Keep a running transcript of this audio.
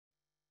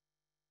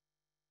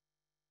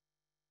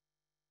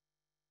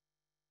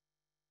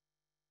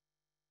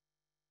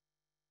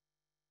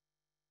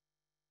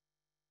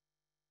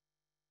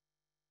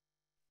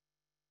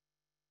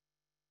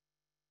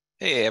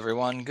Hey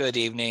everyone, good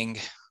evening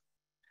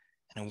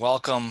and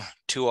welcome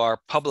to our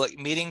public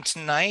meeting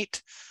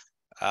tonight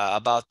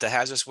about the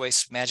Hazardous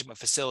Waste Management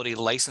Facility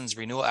License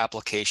Renewal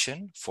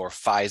Application for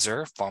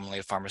Pfizer, formerly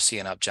a Pharmacy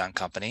and Upjohn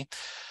Company.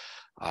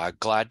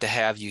 Glad to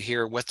have you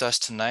here with us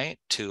tonight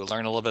to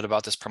learn a little bit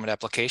about this permit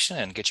application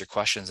and get your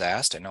questions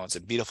asked. I know it's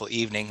a beautiful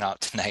evening out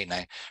tonight and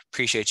I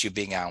appreciate you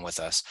being on with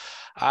us.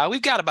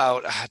 We've got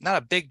about,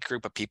 not a big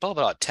group of people,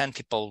 about 10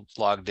 people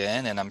logged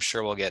in, and I'm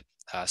sure we'll get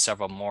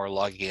several more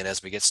logging in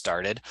as we get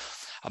started.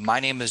 My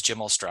name is Jim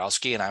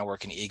Ostrowski and I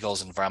work in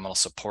Eagle's Environmental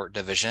Support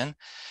Division,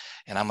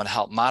 and I'm going to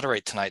help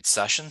moderate tonight's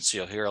session. So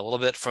you'll hear a little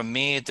bit from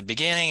me at the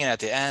beginning and at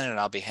the end, and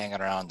I'll be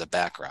hanging around in the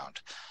background.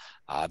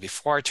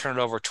 Before I turn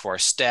it over to our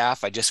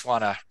staff, I just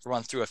want to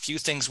run through a few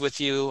things with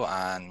you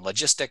on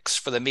logistics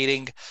for the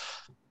meeting.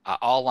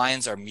 All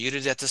lines are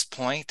muted at this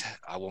point.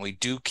 When we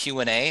do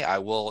Q&A, I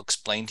will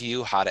explain to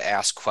you how to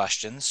ask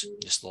questions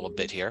just a little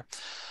bit here.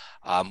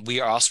 We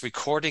are also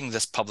recording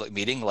this public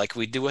meeting like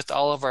we do with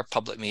all of our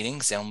public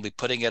meetings, and we'll be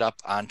putting it up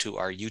onto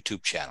our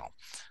YouTube channel.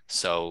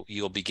 So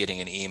you'll be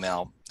getting an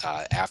email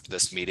after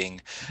this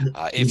meeting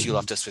if you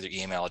left us with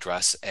your email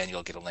address, and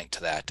you'll get a link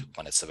to that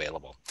when it's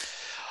available.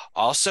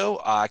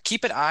 Also,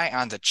 keep an eye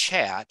on the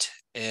chat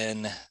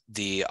in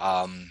the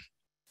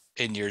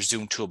in your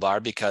Zoom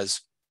toolbar,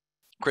 because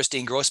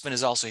Christine Grossman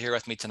is also here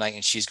with me tonight,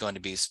 and she's going to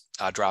be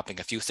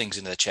dropping a few things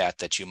into the chat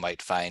that you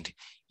might find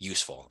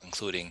useful,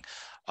 including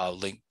a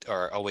link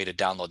or a way to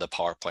download the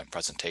PowerPoint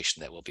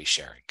presentation that we'll be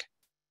sharing.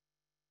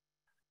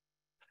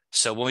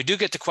 So when we do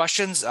get to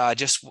questions,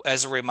 just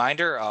as a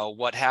reminder,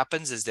 what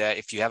happens is that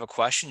if you have a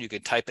question, you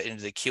can type it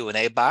into the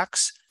Q&A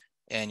box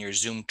in your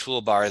Zoom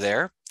toolbar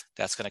there.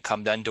 That's going to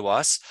come down to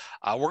us.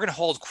 We're going to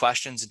hold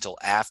questions until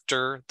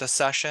after the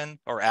session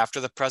or after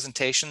the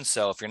presentation.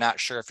 So if you're not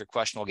sure if your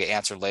question will get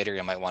answered later,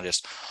 you might want to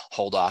just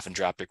hold off and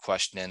drop your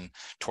question in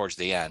towards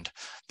the end.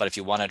 But if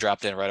you want to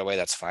drop it in right away,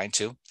 that's fine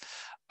too.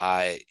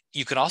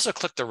 You can also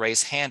click the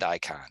raise hand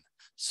icon.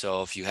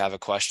 So if you have a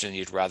question,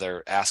 you'd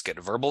rather ask it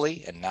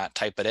verbally and not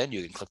type it in,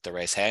 you can click the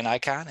raise hand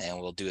icon and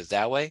we'll do it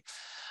that way.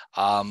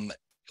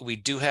 We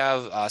do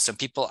have some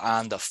people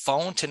on the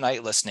phone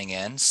tonight listening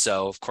in.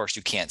 So of course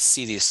you can't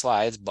see these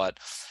slides, but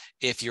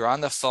if you're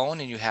on the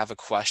phone and you have a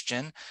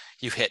question,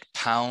 you hit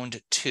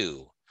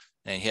 #2.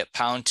 And you hit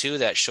 #2,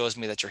 that shows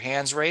me that your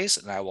hand's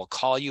raised, and I will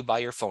call you by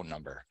your phone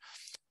number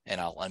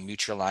and I'll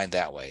unmute your line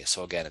that way.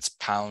 So again, it's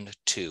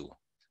 #2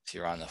 if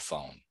you're on the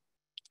phone.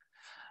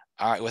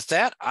 All right, with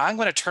that, I'm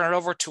going to turn it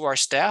over to our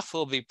staff who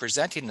will be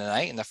presenting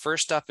tonight. And the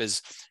first up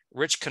is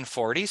Rich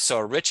Conforti. So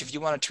Rich, if you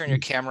want to turn your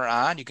camera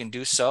on, you can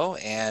do so.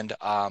 And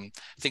I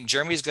think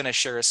Jeremy's going to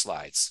share his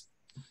slides.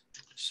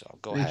 So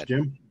go ahead.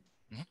 Jim.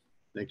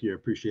 Thank you. I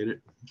appreciate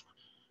it.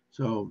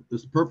 So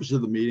the purpose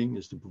of the meeting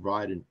is to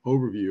provide an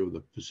overview of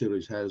the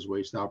facility's hazardous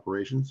waste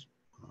operations,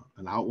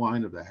 an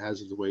outline of the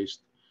hazardous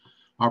waste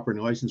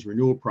operating license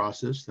renewal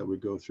process that we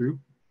go through,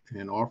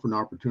 and offer an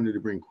opportunity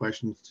to bring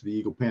questions to the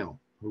Eagle panel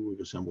who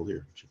we've assembled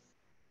here.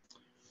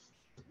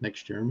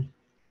 Next, Jeremy.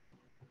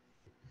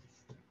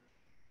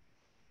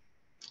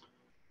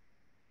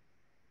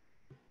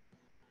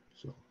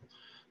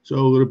 So a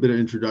little bit of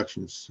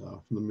introductions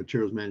from the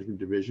Materials Management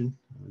Division.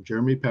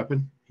 Jeremy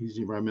Pepin, he's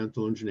the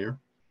environmental engineer.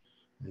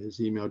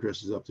 His email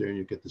address is up there and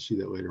you'll get to see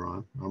that later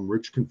on. I'm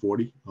Rich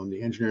Conforti. I'm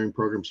the Engineering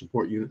Program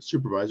Support Unit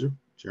Supervisor.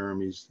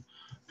 Jeremy's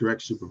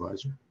Direct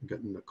Supervisor. We've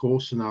got Nicole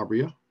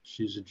Sanabria.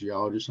 She's a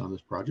geologist on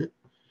this project.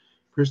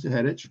 Krista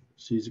Hedich,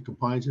 she's a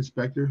compliance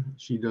inspector.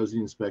 She does the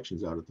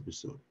inspections out at the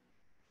facility.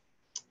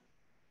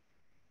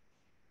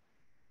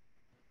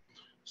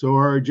 So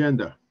our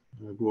agenda,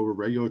 I'll go over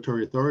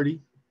regulatory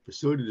authority,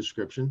 facility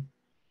description,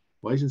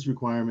 license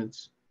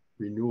requirements,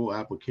 renewal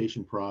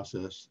application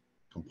process,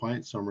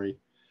 compliance summary,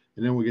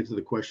 and then we'll get to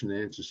the question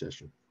and answer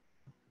session.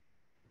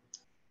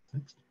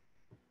 Next.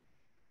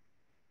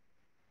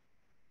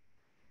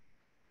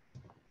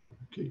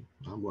 Okay,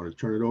 I'm going to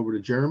turn it over to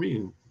Jeremy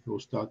and we'll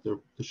start the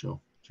show.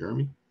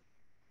 Jeremy.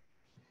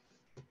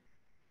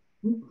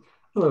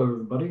 Hello,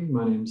 everybody.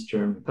 My name is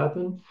Jeremy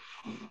Pepin.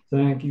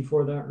 Thank you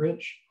for that,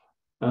 Rich.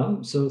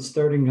 So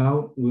starting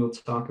out, we'll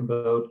talk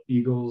about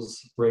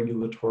Eagle's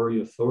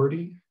regulatory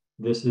authority.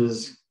 This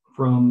is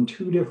from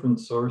two different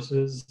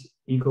sources.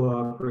 Eagle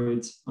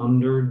operates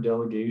under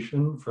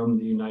delegation from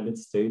the United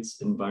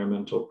States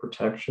Environmental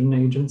Protection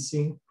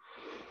Agency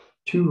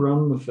to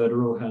run the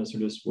Federal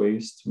Hazardous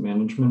Waste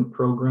Management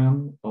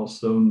Program,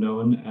 also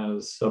known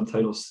as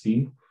Subtitle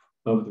C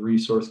of the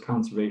Resource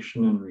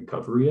Conservation and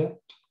Recovery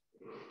Act.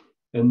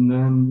 And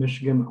then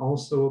Michigan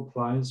also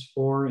applies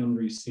for and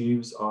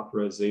receives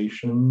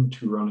authorization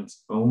to run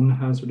its own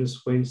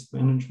hazardous waste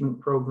management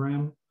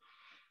program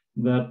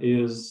that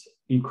is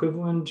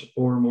equivalent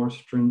or more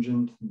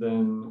stringent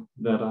than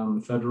that on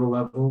the federal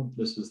level.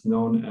 This is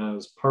known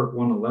as Part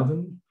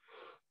 111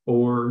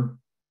 or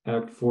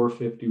Act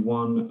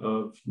 451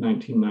 of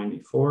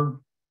 1994.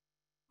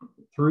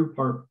 Through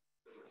Part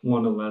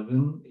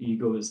 111,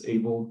 Eagle is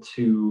able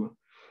to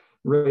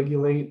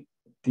regulate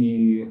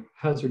the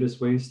hazardous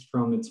waste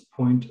from its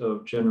point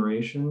of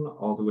generation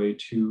all the way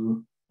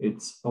to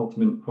its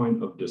ultimate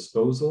point of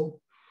disposal,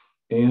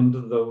 and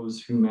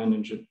those who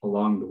manage it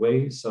along the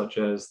way, such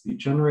as the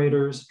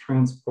generators,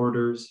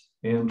 transporters,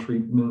 and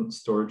treatment,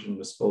 storage, and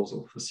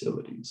disposal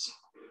facilities.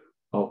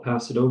 I'll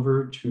pass it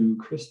over to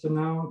Krista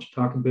now to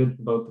talk a bit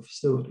about the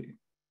facility.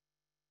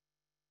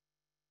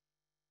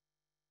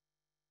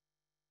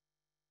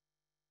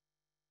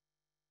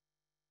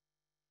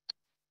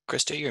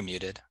 Krista, you're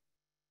muted.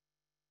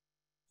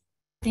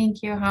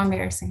 Thank you. How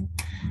embarrassing.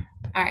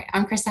 All right,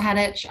 I'm Krista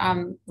Hadich,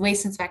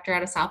 waste inspector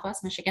out of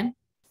Southwest Michigan.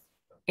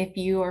 If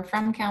you are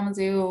from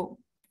Kalamazoo,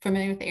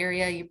 familiar with the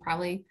area, you're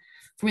probably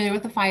familiar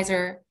with the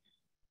Pfizer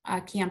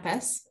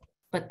campus,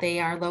 but they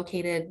are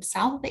located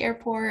south of the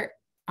airport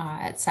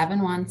at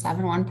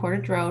 7171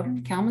 Portage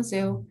Road,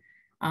 Kalamazoo.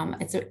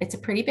 It's a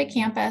pretty big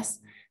campus.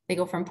 They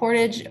go from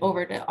Portage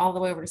over to all the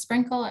way over to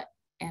Sprinkle,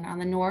 and on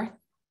the north.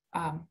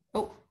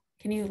 Oh,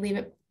 can you leave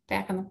it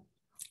back on the?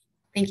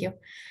 Thank you.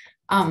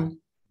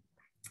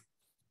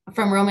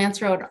 From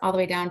Romance Road all the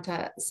way down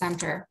to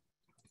Center.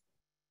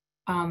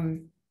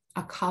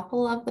 A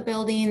couple of the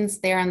buildings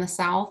there on the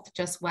south,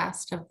 just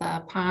west of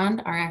the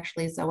pond, are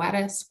actually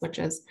Zoetis, which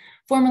is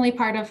formerly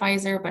part of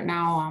Pfizer, but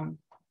now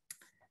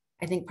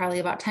I think probably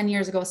about 10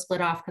 years ago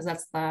split off because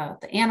that's the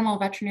animal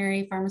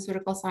veterinary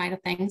pharmaceutical side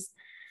of things.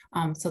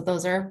 So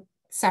those are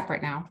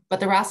separate now, but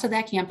the rest of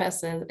that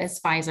campus is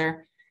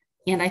Pfizer.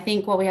 And I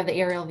think while we have the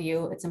aerial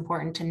view, it's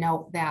important to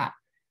note that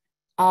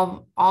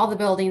of all the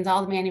buildings,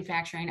 all the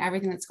manufacturing,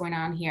 everything that's going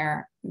on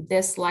here,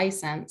 this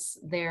license,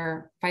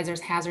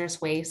 Pfizer's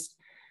hazardous waste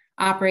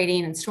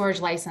operating and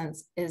storage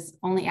license is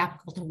only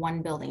applicable to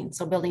one building.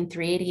 So building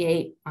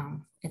 388,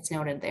 it's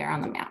noted there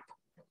on the map.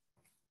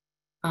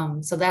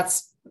 So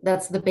that's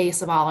the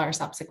base of all our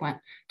subsequent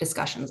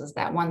discussions, is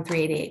that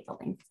 388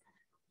 building.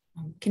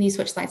 Can you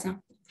switch slides now?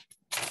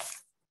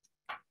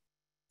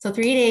 So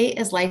 388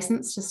 is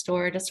licensed to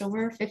store just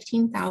over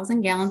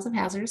 15,000 gallons of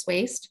hazardous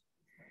waste.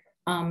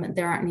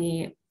 There aren't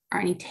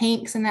any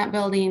tanks in that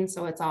building,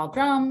 so it's all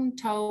drum,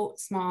 tote,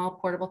 small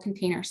portable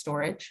container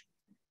storage.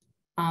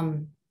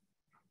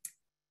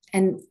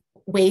 And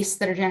wastes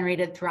that are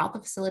generated throughout the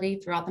facility,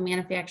 throughout the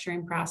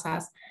manufacturing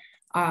process,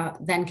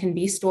 then can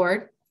be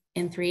stored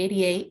in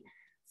 388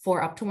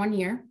 for up to 1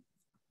 year.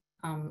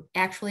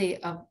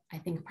 Actually, I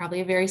think probably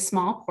a very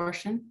small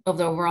portion of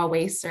the overall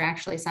wastes are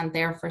actually sent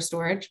there for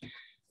storage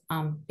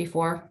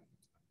before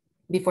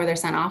they're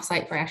sent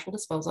offsite for actual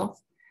disposal.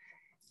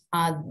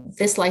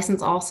 This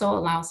license also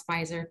allows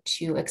Pfizer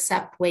to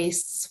accept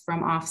wastes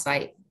from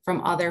offsite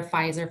from other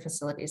Pfizer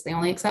facilities. They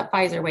only accept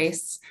Pfizer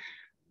wastes,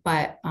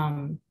 but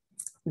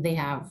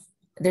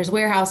there's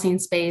warehousing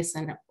space,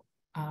 and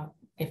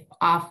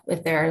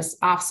if there's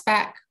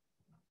off-spec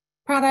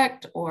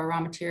product or raw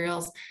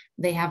materials,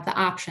 they have the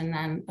option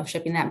then of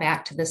shipping that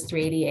back to this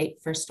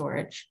 388 for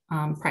storage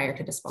prior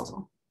to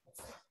disposal.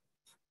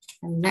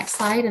 And next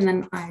slide, and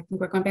then I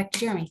think we're going back to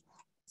Jeremy.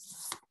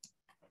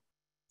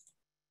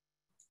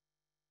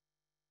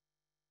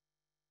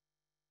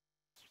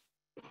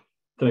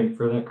 Thank you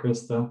for that,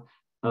 Krista.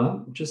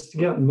 Just to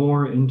get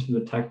more into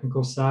the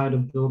technical side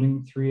of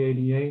building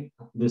 388,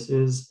 this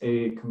is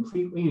a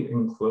completely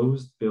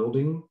enclosed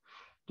building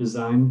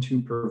designed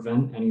to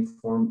prevent any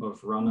form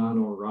of run-on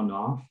or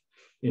run-off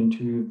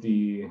into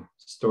the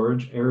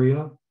storage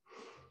area.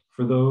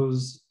 For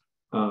those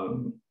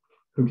who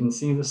can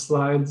see the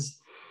slides,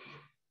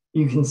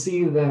 you can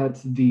see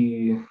that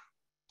the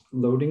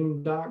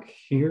loading dock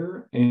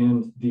here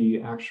and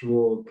the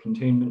actual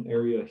containment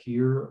area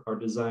here are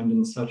designed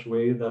in such a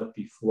way that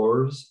the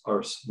floors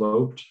are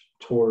sloped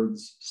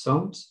towards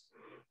sumps.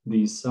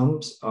 These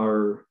sumps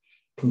are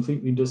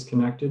completely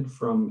disconnected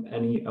from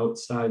any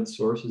outside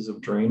sources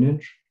of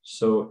drainage.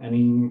 So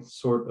any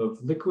sort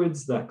of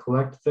liquids that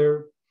collect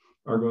there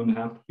are going to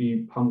have to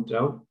be pumped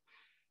out.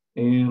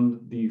 And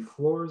the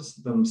floors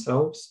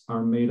themselves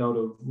are made out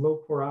of low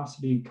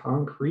porosity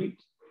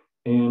concrete,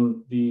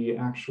 and the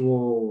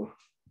actual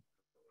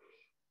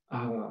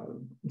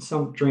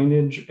sump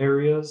drainage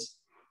areas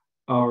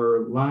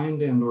are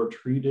lined and or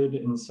treated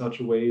in such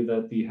a way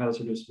that the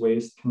hazardous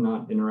waste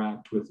cannot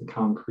interact with the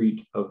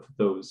concrete of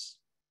those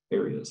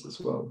areas as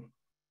well.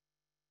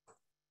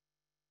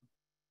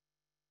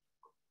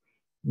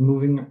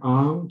 Moving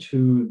on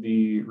to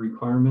the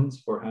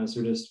requirements for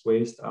hazardous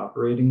waste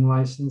operating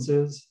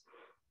licenses.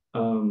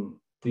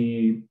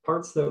 The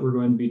parts that we're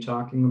going to be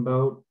talking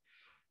about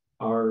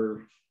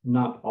are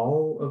not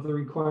all of the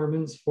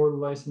requirements for the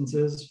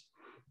licenses.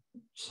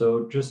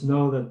 So just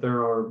know that there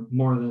are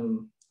more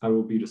than I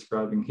will be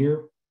describing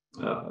here.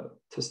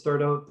 To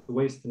start out, the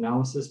waste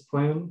analysis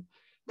plan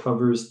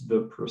covers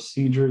the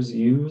procedures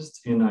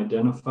used in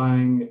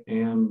identifying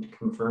and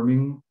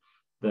confirming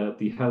that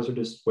the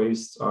hazardous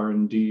wastes are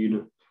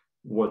indeed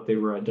what they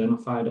were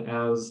identified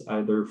as,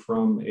 either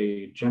from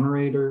a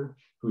generator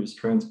who is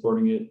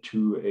transporting it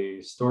to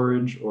a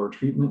storage or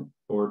treatment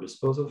or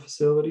disposal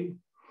facility.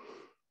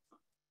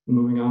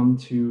 Moving on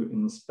to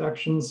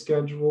inspection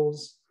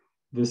schedules.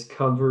 This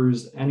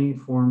covers any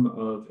form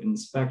of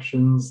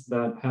inspections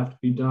that have to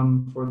be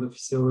done for the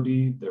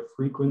facility, their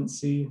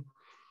frequency.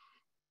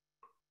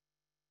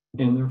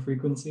 and their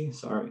frequency,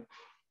 sorry.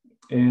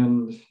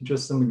 And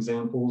just some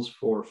examples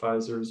for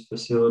Pfizer's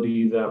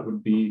facility, that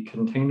would be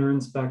container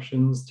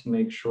inspections to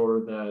make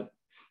sure that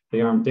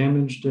they aren't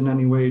damaged in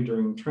any way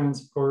during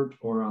transport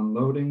or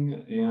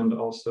unloading, and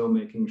also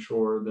making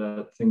sure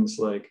that things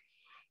like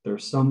their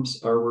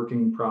sumps are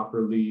working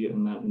properly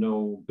and that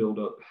no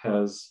buildup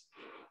has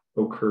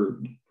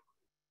occurred.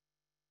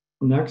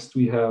 Next,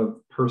 we have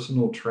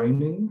personal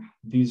training.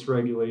 These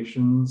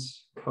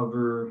regulations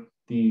cover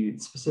the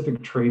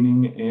specific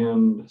training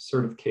and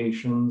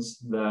certifications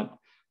that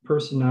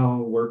personnel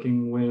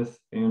working with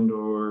and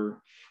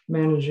or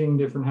managing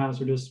different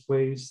hazardous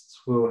wastes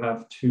will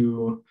have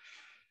to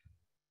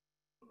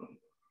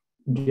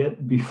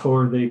get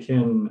before they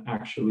can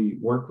actually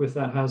work with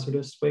that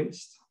hazardous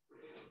waste.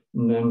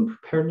 And then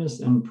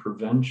preparedness and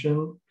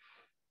prevention.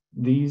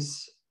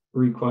 These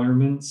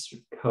requirements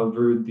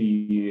cover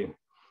the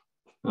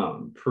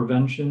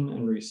prevention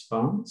and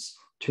response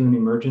to an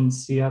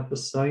emergency at the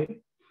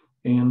site,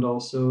 and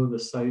also the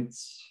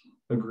site's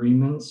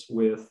agreements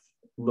with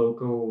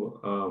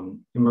local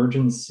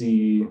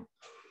emergency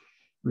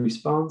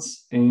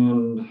response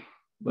and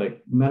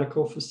like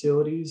medical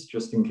facilities,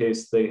 just in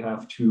case they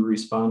have to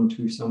respond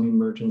to some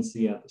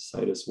emergency at the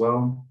site as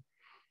well.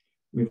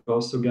 We've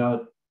also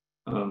got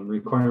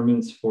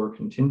requirements for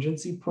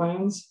contingency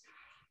plans.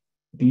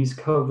 These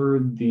cover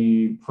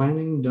the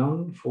planning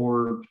done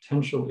for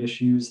potential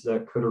issues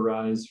that could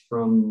arise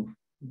from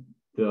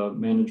the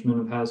management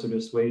of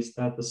hazardous waste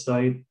at the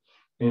site,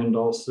 and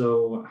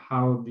also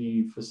how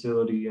the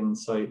facility and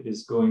site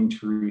is going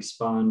to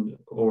respond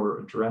or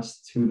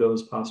address to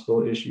those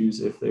possible issues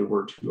if they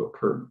were to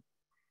occur.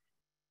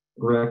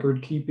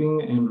 Record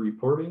keeping and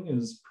reporting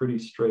is pretty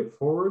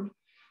straightforward.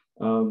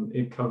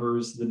 It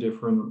covers the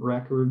different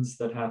records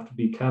that have to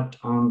be kept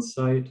on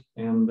site,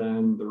 and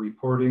then the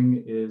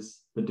reporting is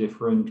the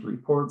different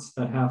reports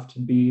that have to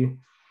be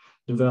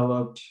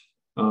developed,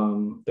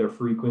 their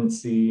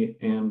frequency,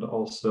 and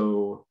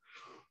also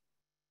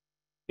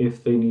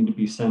if they need to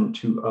be sent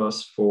to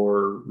us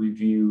for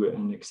review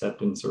and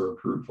acceptance or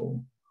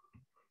approval.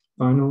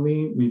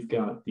 Finally, we've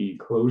got the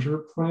closure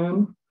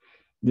plan.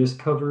 This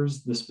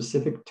covers the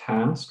specific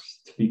tasks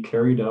to be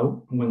carried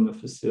out when the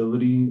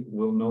facility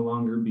will no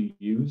longer be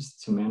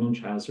used to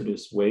manage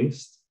hazardous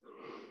waste,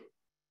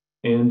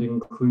 and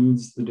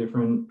includes the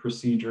different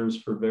procedures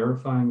for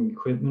verifying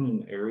equipment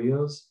and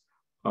areas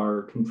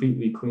are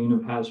completely clean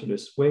of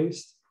hazardous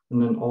waste,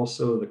 and then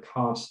also the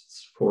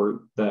costs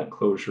for that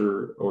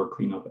closure or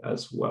cleanup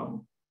as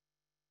well.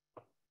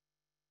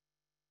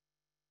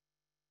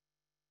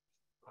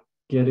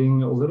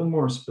 Getting a little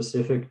more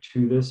specific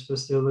to this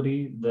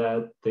facility,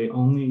 that they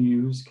only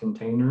use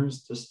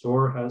containers to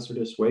store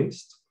hazardous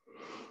waste.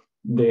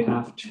 They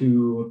have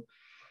to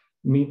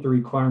meet the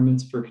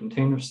requirements for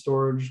container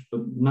storage,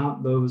 but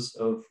not those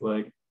of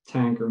like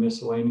tank or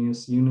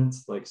miscellaneous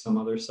units like some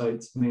other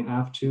sites may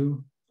have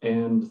to.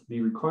 And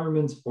the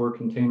requirements for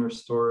container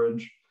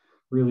storage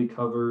really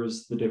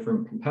covers the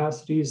different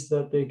capacities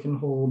that they can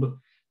hold,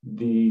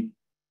 the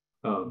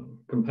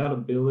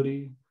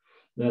compatibility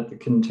that the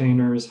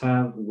containers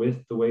have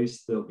with the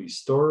waste they'll be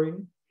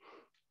storing,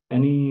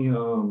 any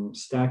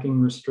stacking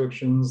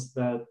restrictions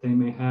that they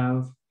may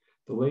have,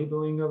 the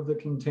labeling of the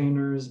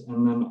containers,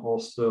 and then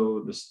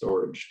also the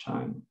storage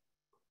time.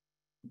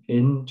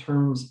 In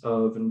terms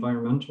of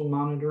environmental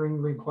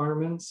monitoring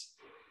requirements,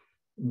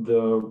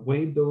 the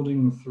Way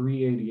Building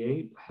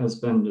 388 has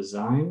been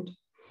designed,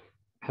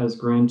 has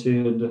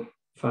granted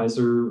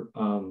Pfizer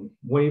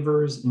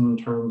waivers in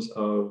terms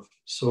of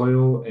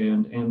soil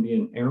and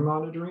ambient air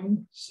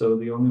monitoring. So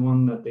the only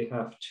one that they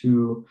have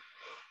to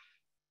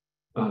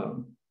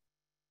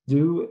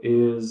do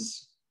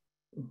is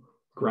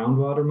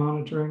groundwater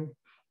monitoring.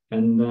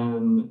 And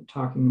then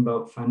talking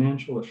about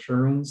financial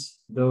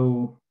assurance,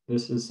 though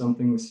this is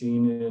something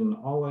seen in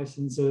all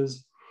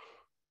licenses,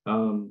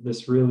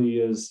 this really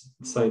is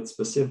site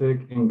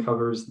specific and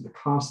covers the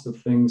cost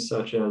of things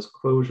such as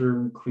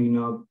closure,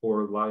 cleanup,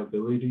 or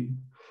liability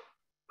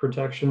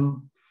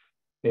protection.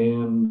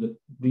 And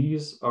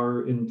these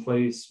are in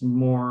place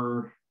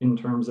more in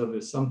terms of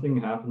if something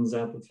happens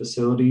at the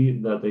facility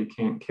that they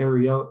can't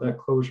carry out that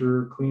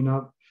closure or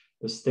cleanup,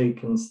 the state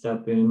can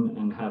step in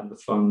and have the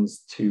funds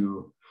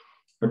to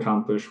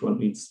accomplish what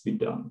needs to be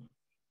done.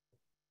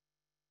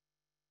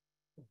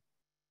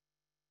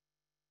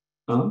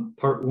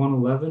 Part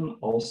 111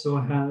 also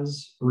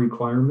has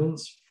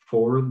requirements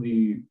for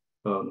the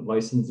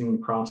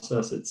licensing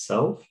process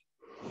itself.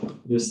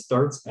 This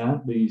starts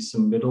at the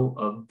submittal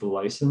of the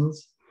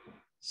license.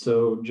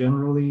 So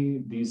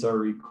generally, these are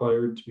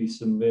required to be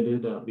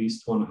submitted at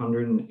least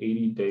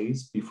 180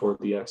 days before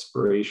the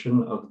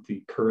expiration of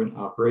the current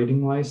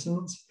operating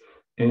license.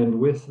 And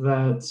with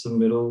that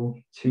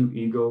submittal to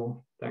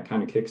Eagle, that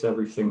kind of kicks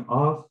everything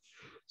off.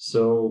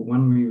 So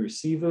when we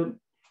receive it,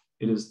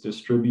 it is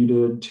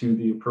distributed to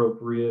the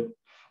appropriate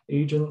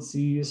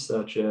agencies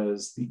such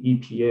as the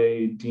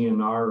EPA,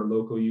 DNR,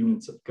 local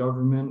units of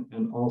government,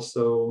 and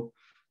also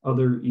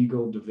other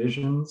Eagle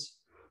divisions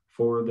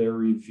for their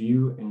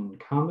review and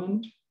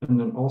comment. And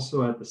then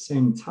also at the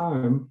same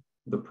time,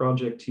 the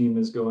project team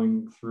is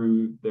going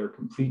through their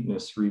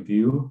completeness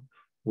review,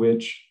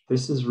 which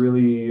this is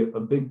really a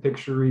big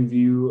picture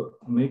review,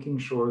 making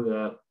sure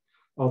that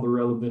all the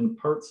relevant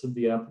parts of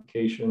the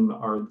application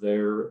are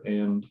there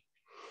and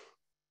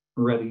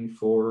ready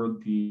for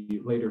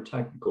the later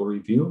technical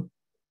review.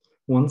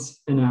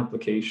 Once an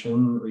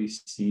application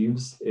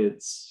receives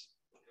its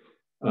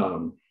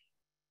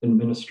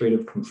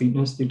administrative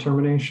completeness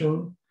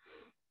determination,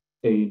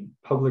 a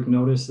public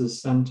notice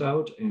is sent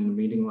out and a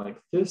meeting like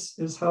this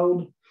is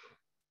held.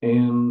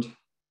 And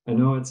I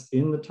know it's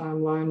in the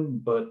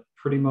timeline, but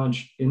pretty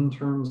much in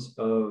terms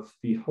of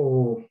the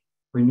whole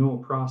renewal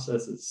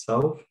process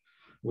itself,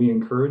 we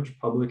encourage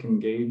public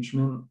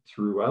engagement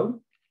throughout.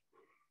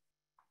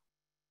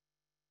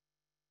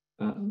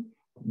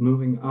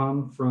 Moving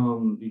on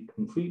from the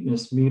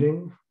completeness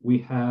meeting, we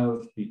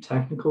have the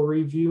technical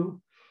review.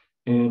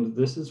 And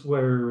this is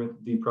where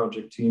the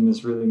project team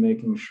is really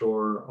making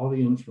sure all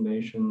the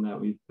information that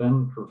we've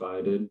been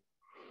provided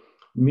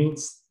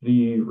meets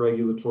the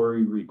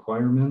regulatory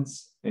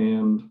requirements.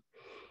 And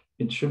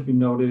it should be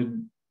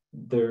noted,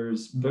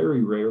 there's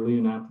very rarely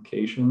an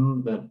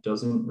application that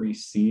doesn't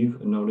receive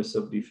a notice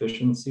of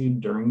deficiency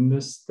during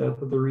this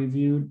step of the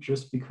review,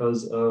 just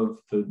because of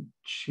the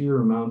sheer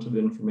amount of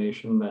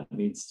information that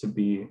needs to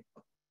be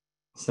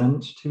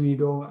sent to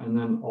Eagle. And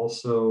then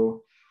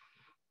also,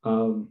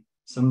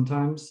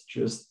 sometimes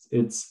just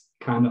it's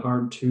kind of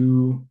hard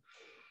to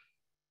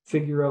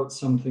figure out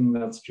something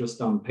that's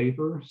just on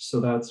paper. So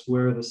that's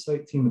where the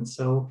site team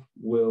itself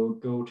will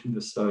go to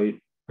the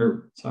site,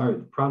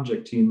 the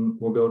project team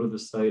will go to the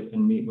site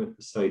and meet with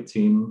the site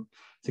team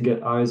to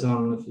get eyes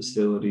on the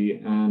facility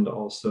and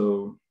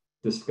also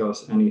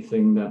discuss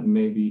anything that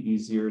may be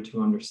easier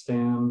to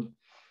understand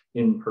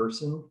in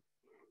person.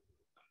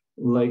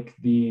 Like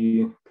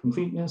the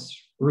completeness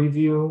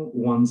review,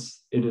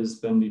 once it has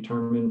been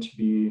determined to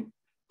be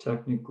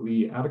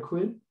technically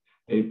adequate,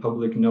 a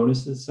public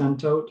notice is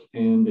sent out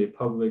and a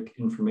public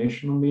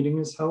informational meeting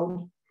is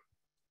held.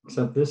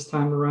 Except this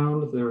time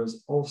around, there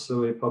is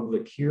also a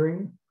public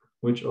hearing,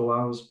 which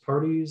allows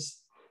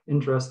parties,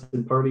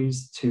 interested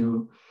parties,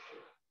 to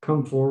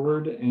come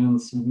forward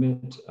and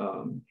submit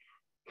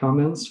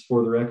comments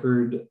for the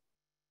record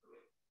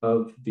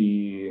of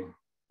the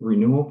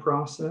renewal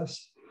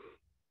process,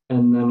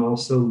 and then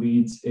also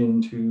leads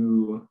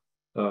into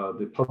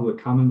the public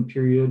comment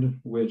period,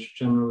 which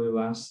generally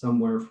lasts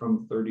somewhere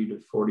from 30 to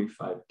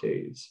 45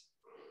 days.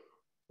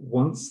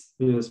 Once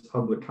this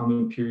public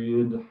comment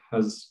period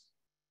has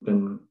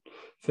been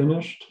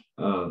finished,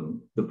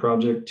 the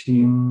project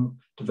team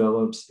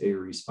develops a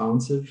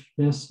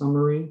responsiveness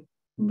summary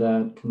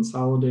that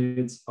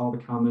consolidates all the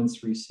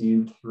comments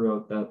received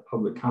throughout that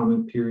public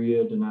comment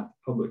period and at the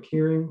public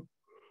hearing,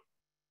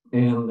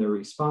 and their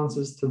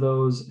responses to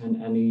those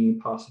and any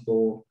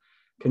possible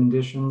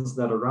conditions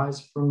that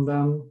arise from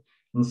them,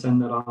 and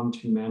send that on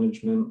to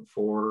management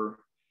for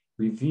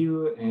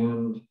review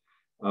and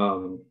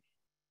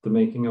the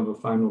making of a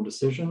final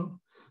decision.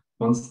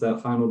 Once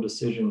that final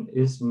decision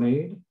is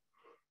made,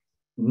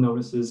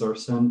 notices are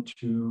sent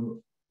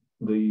to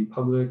the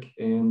public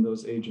and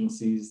those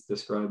agencies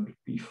described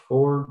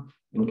before,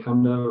 and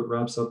kind of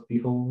wraps up the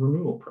whole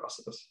renewal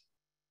process.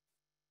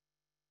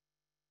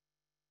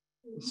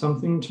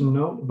 Something to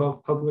note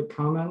about public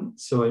comment.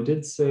 So I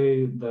did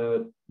say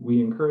that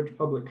we encourage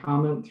public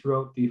comment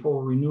throughout the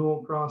whole renewal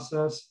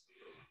process.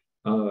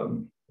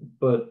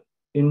 But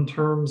in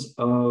terms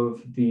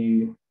of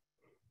the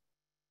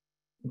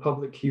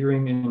public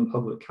hearing and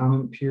public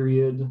comment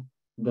period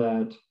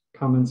that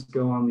comments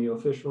go on the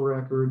official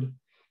record,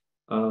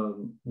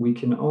 we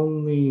can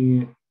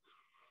only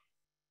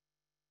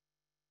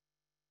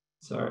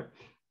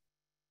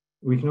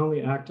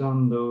act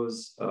on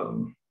those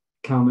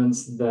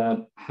comments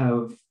that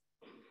have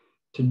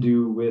to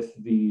do with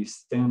the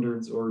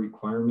standards or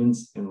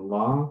requirements in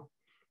law.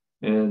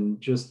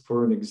 And just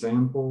for an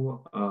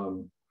example,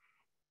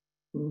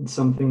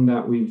 something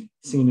that we've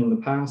seen in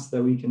the past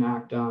that we can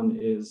act on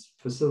is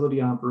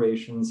facility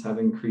operations have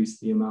increased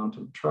the amount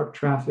of truck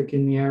traffic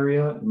in the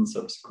area and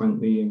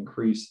subsequently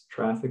increased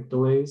traffic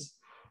delays.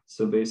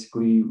 So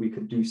basically we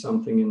could do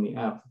something in the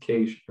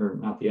application, or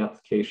not the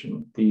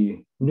application,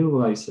 the new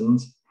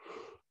license,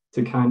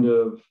 to kind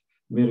of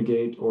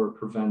mitigate or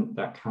prevent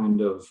that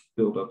kind of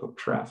buildup of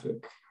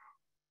traffic.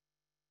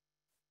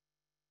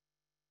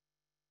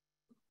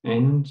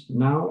 And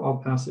now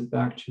I'll pass it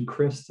back to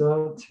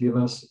Krista to give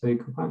us a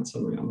compliance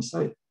summary on the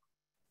site.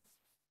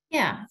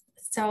 Yeah,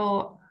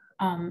 so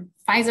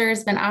Pfizer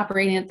has been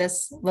operating at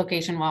this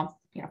location. Well,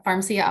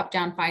 Pharmacia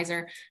Uptown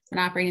Pfizer has been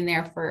operating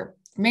there for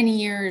many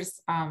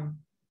years.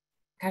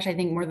 Gosh, I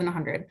think more than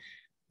 100.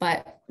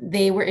 But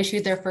they were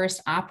issued their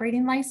first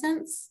operating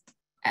license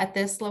at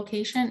this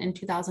location in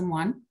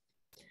 2001.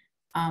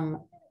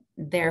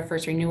 Their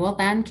first renewal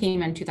then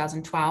came in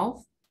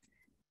 2012.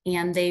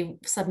 And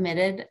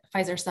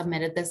Pfizer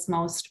submitted this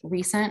most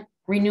recent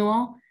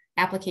renewal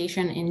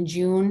application in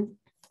June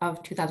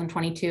of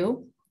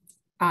 2022.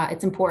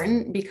 It's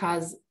important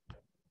because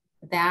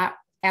that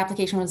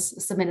application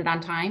was submitted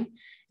on time.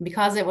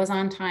 Because it was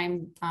on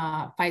time,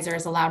 Pfizer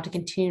is allowed to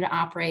continue to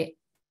operate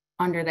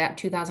under that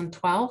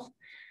 2012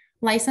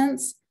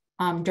 license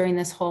during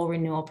this whole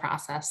renewal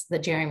process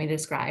that Jeremy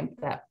described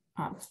that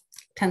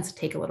tends to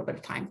take a little bit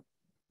of time.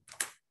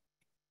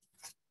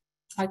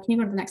 Can you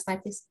go to the next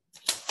slide, please?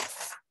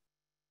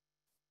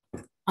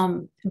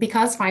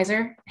 Because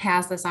Pfizer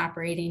has this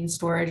operating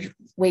storage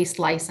waste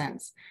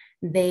license,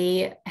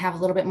 they have a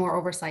little bit more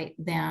oversight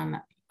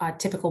than a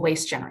typical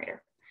waste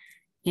generator.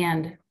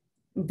 And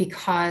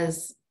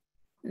because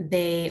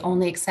they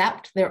only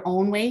accept their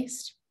own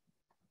waste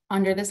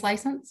under this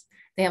license,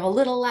 they have a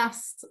little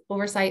less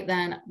oversight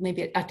than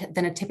maybe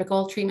than a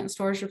typical treatment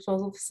storage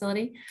disposal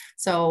facility.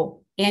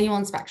 So annual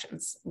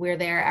inspections, we're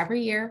there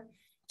every year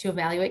to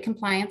evaluate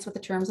compliance with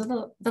the terms of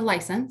the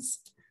license.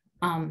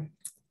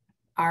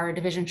 Our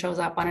division shows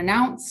up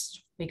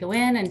unannounced. We go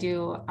in and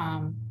do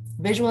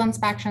visual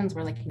inspections.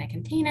 We're looking at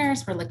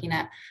containers, we're looking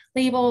at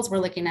labels, we're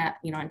looking at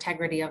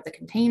integrity of the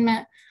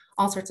containment,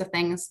 all sorts of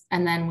things.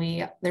 And then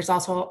there's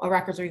also a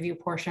records review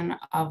portion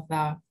of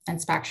the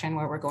inspection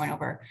where we're going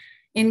over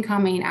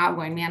incoming,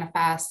 outgoing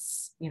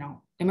manifests,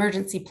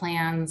 emergency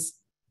plans,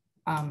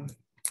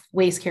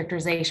 waste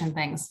characterization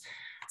things.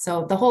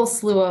 So the whole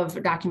slew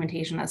of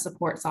documentation that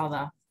supports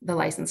all the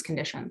license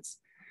conditions.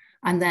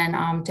 And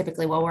then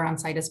typically while we're on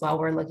site as well,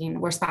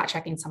 we're spot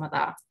checking some of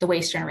the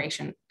waste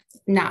generation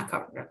not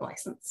covered by the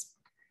license.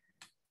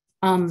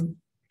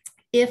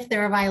 If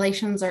there are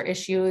violations or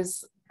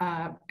issues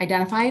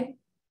identified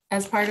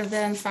as part of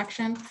the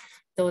inspection,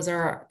 those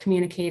are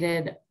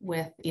communicated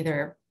with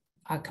either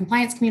a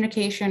compliance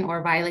communication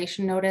or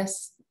violation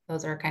notice.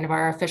 Those are kind of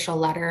our official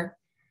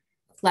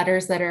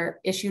letters that are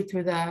issued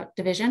through the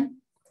division.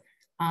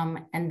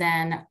 And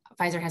then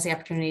Pfizer has the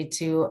opportunity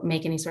to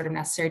make any sort of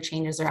necessary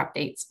changes or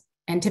updates.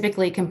 And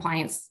typically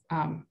compliance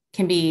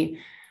can be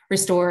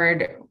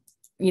restored,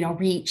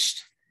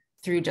 reached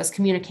through just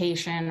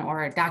communication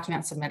or a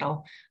document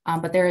submittal.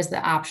 But there is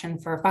the option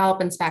for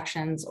follow-up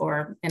inspections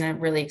or in a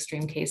really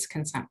extreme case,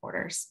 consent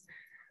orders.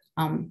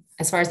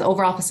 As far as the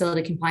overall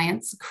facility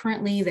compliance,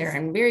 currently they're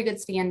in very good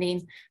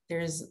standing.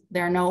 There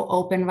are no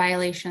open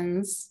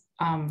violations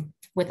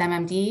with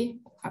MMD,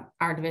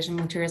 our division,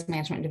 Materials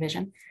Management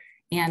Division.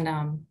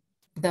 And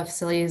the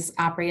facility is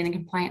operating in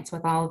compliance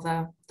with all of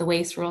the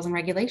waste rules and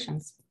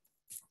regulations.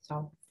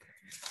 So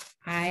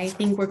I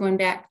think we're going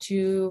back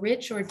to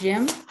Rich or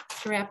Jim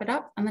to wrap it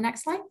up on the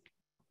next slide.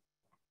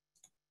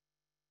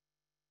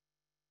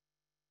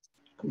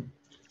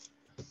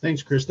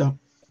 Thanks, Krista.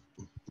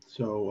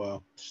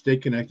 So stay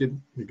connected.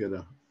 You got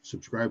to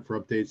subscribe for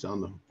updates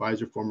on the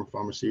Pfizer former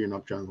pharmacy and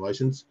Upjohn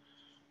license.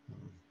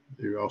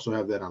 You also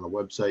have that on the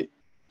website.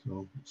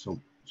 So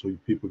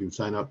people can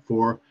sign up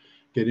for,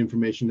 get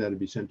information that will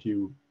be sent to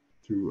you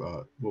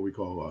through what we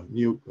call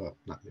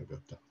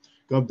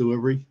Gov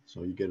delivery.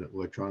 So you get an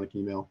electronic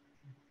email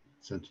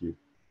sent to you,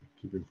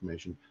 keep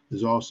information.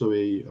 There's also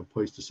a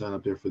place to sign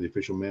up there for the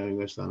official mailing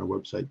list on our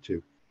website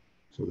too,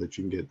 so that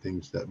you can get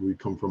things that would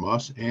come from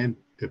us and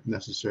if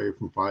necessary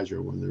from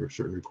Pfizer when there are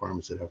certain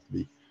requirements that have to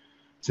be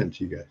sent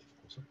to you guys.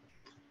 So,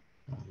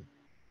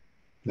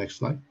 next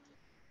slide.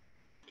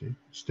 Okay,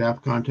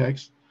 staff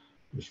contacts,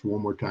 just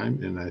one more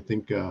time. And I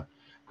think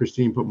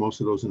Christine put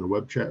most of those in the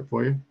web chat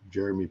for you.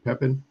 Jeremy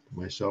Pepin,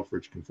 myself,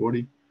 Rich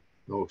Conforti,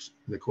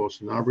 Nicole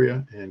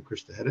Sanabria, and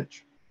Krista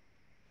Hedich.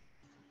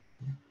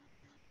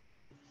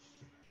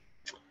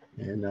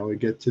 And now we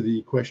get to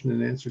the question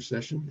and answer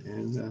session,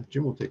 and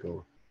Jim will take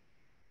over.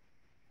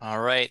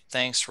 All right,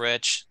 thanks,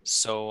 Rich.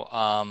 So,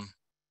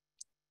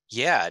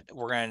 yeah,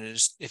 we're gonna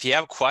just, if you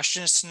have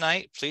questions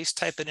tonight, please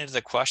type it into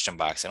the question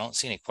box. I don't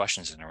see any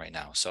questions in there right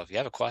now. So if you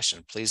have a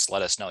question, please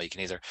let us know. You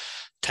can either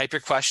type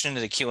your question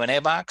into the Q&A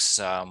box.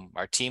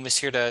 Our team is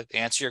here to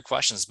answer your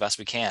questions as best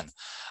we can.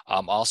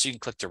 Also, you can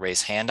click the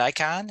raise hand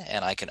icon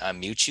and I can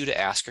unmute you to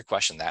ask your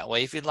question that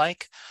way if you'd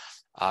like.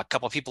 A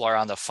couple of people are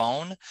on the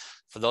phone.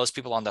 For those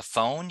people on the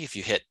phone, if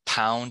you hit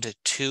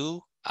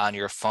 #2 on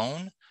your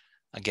phone,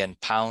 again,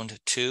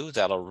 #2,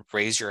 that'll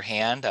raise your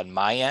hand on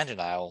my end and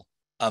I'll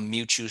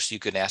unmute you so you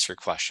can ask your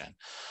question.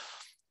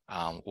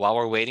 While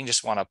we're waiting,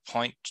 just want to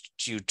point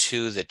you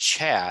to the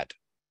chat.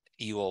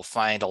 You will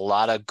find a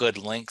lot of good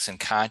links and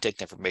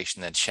contact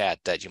information in the chat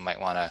that you might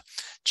want to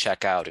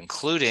check out,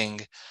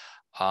 including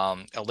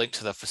a link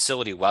to the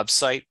facility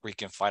website where you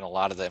can find a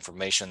lot of the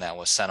information that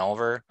was sent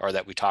over or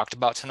that we talked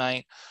about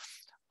tonight.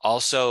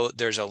 Also,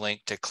 there's a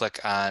link to click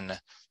on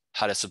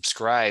how to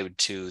subscribe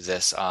to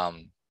this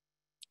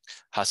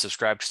how to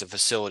subscribe to the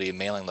facility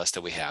mailing list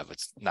that we have.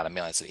 It's not a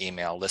mailing, it's an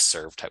email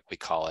listserv type we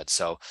call it.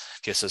 So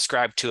if you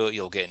subscribe to it,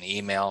 you'll get an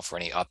email for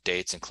any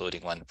updates,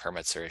 including when the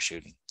permits are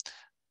issued,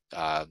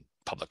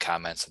 public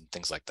comments and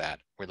things like that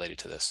related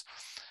to this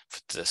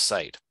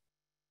site.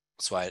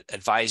 So I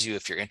advise you,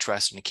 if you're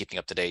interested in keeping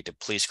up to date, to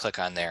please click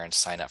on there and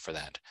sign up for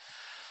that.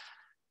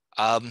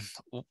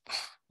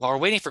 While we're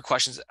waiting for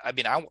questions, I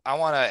mean, I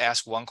want to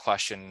ask one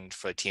question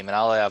for the team, and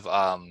I'll have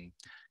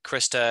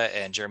Krista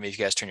and Jeremy, if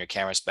you guys turn your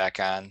cameras back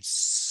on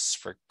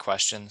for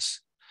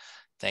questions.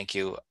 Thank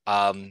you.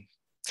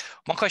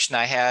 One question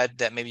I had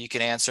that maybe you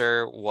can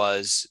answer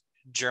was,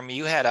 Jeremy,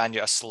 you had on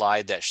your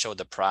slide that showed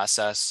the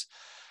process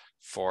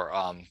for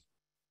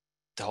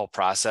the whole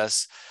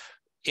process.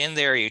 In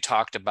there, you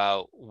talked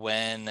about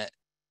when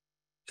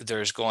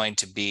there's going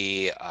to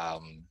be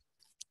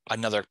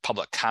another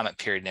public comment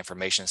period and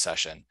information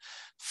session.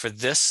 For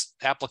this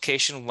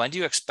application, when do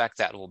you expect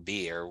that will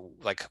be, or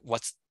like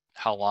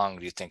how long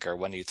do you think, or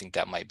when do you think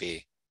that might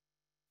be?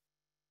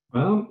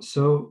 Well,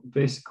 so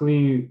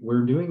basically,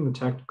 we're doing the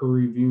technical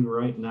review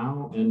right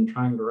now and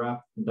trying to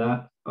wrap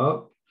that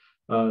up.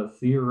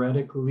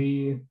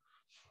 Theoretically,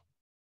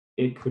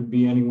 it could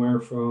be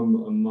anywhere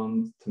from a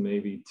month to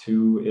maybe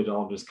 2. It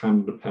all just kind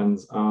of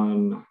depends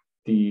on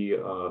the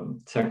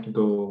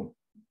technical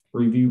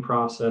review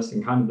process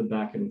and kind of the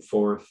back and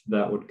forth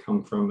that would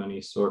come from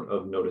any sort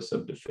of notice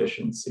of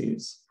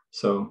deficiencies.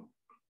 So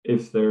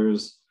if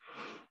there's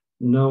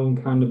no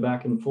kind of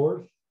back and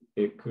forth,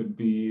 it could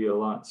be a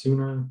lot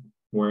sooner.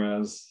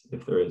 Whereas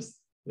if there is,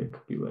 it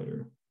could be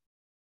later.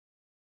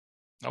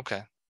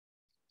 Okay.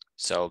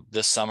 So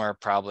this summer,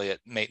 probably at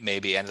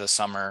maybe end of the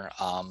summer.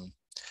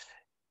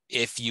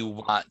 If you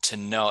want to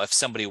know, if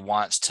somebody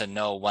wants to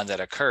know when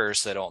that occurs,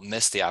 so they don't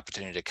miss the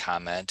opportunity to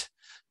comment,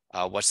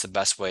 what's the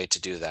best way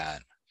to do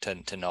that,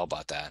 to know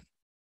about that?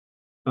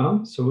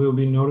 So we'll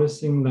be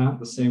noticing that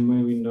the same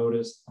way we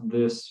noticed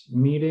this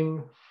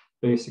meeting,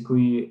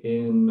 basically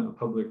in a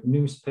public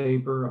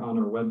newspaper, on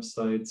our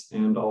websites,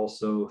 and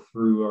also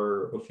through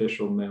our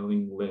official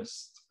mailing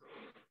list.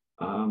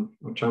 I'm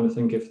trying to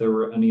think if there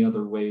were any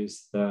other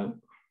ways that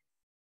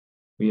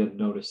we had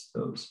noticed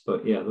those,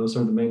 but yeah, those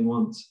are the main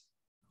ones.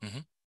 Mm-hmm.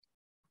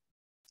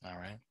 All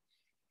right.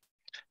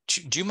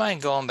 Do you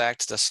mind going back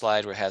to the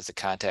slide where it has the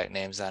contact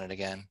names on it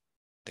again?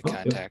 The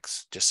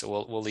contacts, just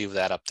so we'll leave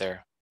that up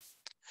there.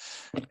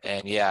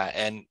 And yeah,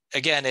 and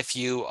again, if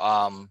you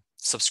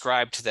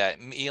subscribe to that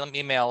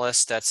email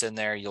list that's in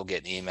there, you'll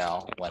get an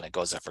email when it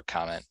goes up for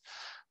comment.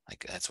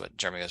 Like that's what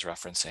Jeremy was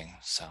referencing.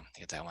 So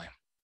get that way.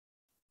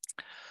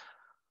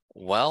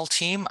 Well,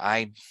 team,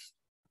 I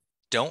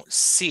don't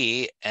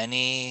see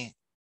any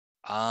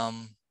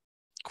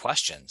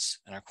questions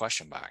in our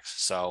question box.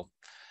 So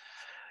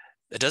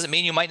it doesn't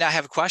mean you might not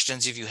have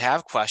questions. If you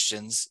have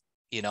questions,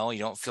 you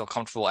don't feel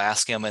comfortable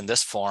asking them in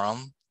this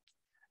forum,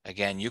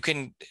 again, you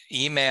can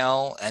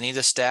email any of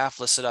the staff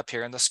listed up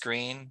here on the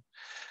screen,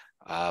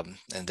 and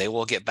they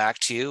will get back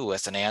to you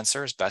with an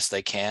answer as best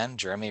they can.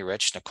 Jeremy,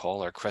 Rich,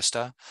 Nicole, or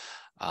Krista.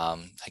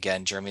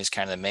 Again, Jeremy is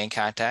kind of the main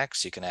contact,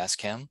 so you can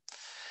ask him.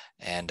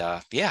 And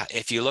yeah,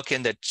 if you look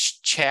in the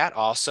chat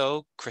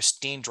also,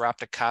 Christine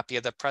dropped a copy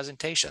of the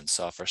presentation.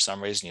 So if for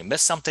some reason you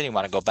missed something, you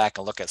want to go back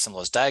and look at some of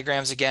those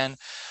diagrams again,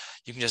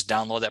 you can just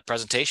download that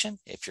presentation.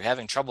 If you're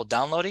having trouble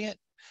downloading it,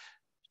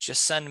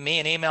 just send me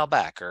an email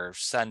back, or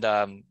send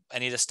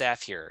any of the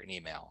staff here an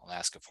email and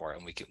ask for it,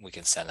 and we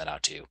can send that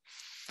out to you.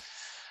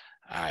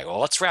 All right, well,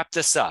 let's wrap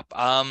this up.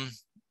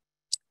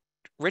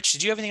 Rich,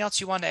 did you have anything else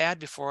you wanted to add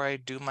before I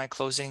do my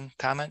closing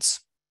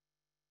comments?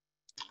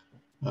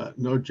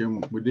 No,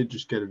 Jim, we did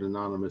just get an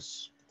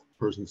anonymous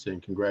person saying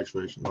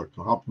congratulations or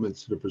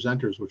compliments to the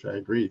presenters, which I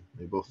agree.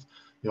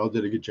 They all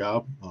did a good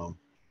job.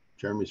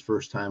 Jeremy's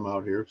first time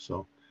out here,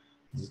 so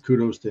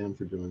kudos to him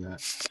for doing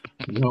that.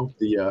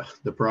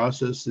 The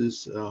process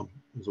is a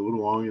little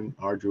long and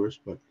arduous,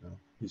 but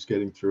he's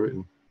getting through it,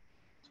 and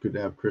it's good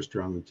to have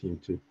Krista on the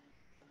team too.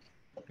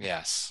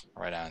 Yes,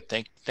 right on.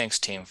 Thanks,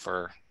 team,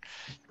 for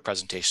your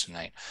presentation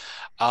tonight.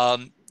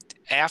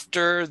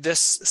 After this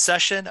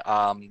session,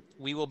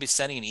 we will be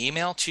sending an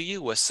email to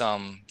you with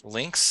some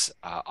links.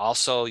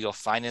 Also, you'll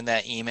find in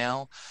that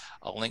email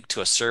a link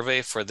to a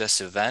survey for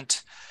this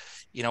event.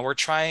 We're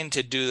trying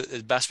to do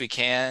the best we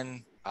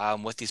can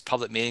with these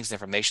public meetings and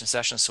information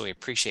sessions, so we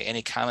appreciate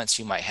any comments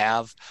you might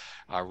have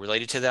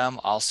related to them.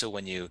 Also,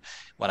 when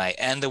I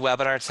end the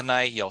webinar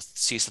tonight, you'll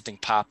see something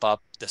pop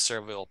up. The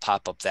survey will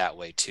pop up that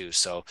way too.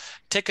 So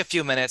take a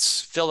few minutes,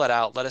 fill that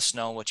out, let us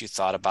know what you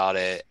thought about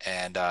it,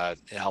 and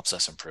it helps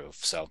us improve.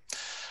 So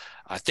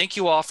thank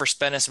you all for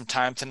spending some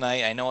time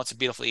tonight. I know it's a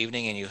beautiful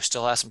evening and you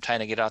still have some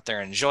time to get out there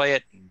and enjoy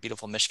it.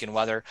 Beautiful Michigan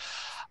weather.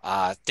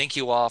 Thank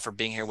you all for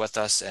being here with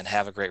us, and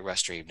have a great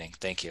rest of your evening.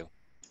 Thank you.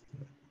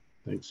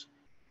 Thanks.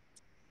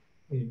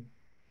 Yeah.